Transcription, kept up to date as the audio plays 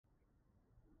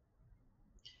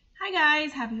Hi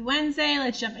guys, happy Wednesday.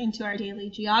 Let's jump into our daily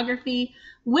geography,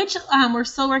 which we're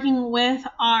still working with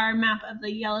our map of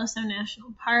the Yellowstone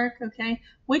National Park, okay?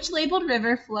 Which labeled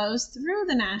river flows through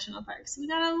the national park? So we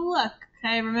gotta look,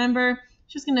 okay? Remember,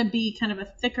 it's just gonna be kind of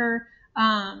a thicker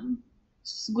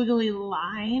squiggly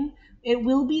line. It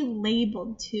will be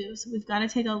labeled too, so we've got to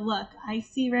take a look. I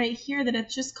see right here that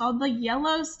it's just called the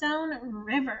Yellowstone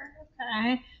River,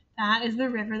 okay? That is the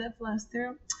river that flows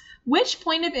through. Which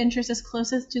point of interest is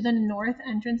closest to the north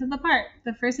entrance of the park?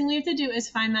 The first thing we have to do is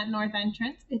find that north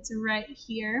entrance. It's right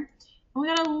here. And we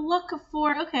gotta look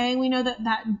for, okay, we know that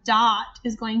that dot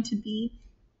is going to be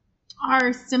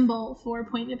our symbol for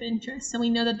point of interest. So we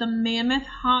know that the Mammoth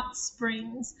Hot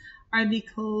Springs are the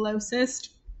closest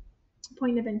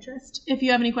point of interest. If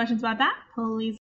you have any questions about that, please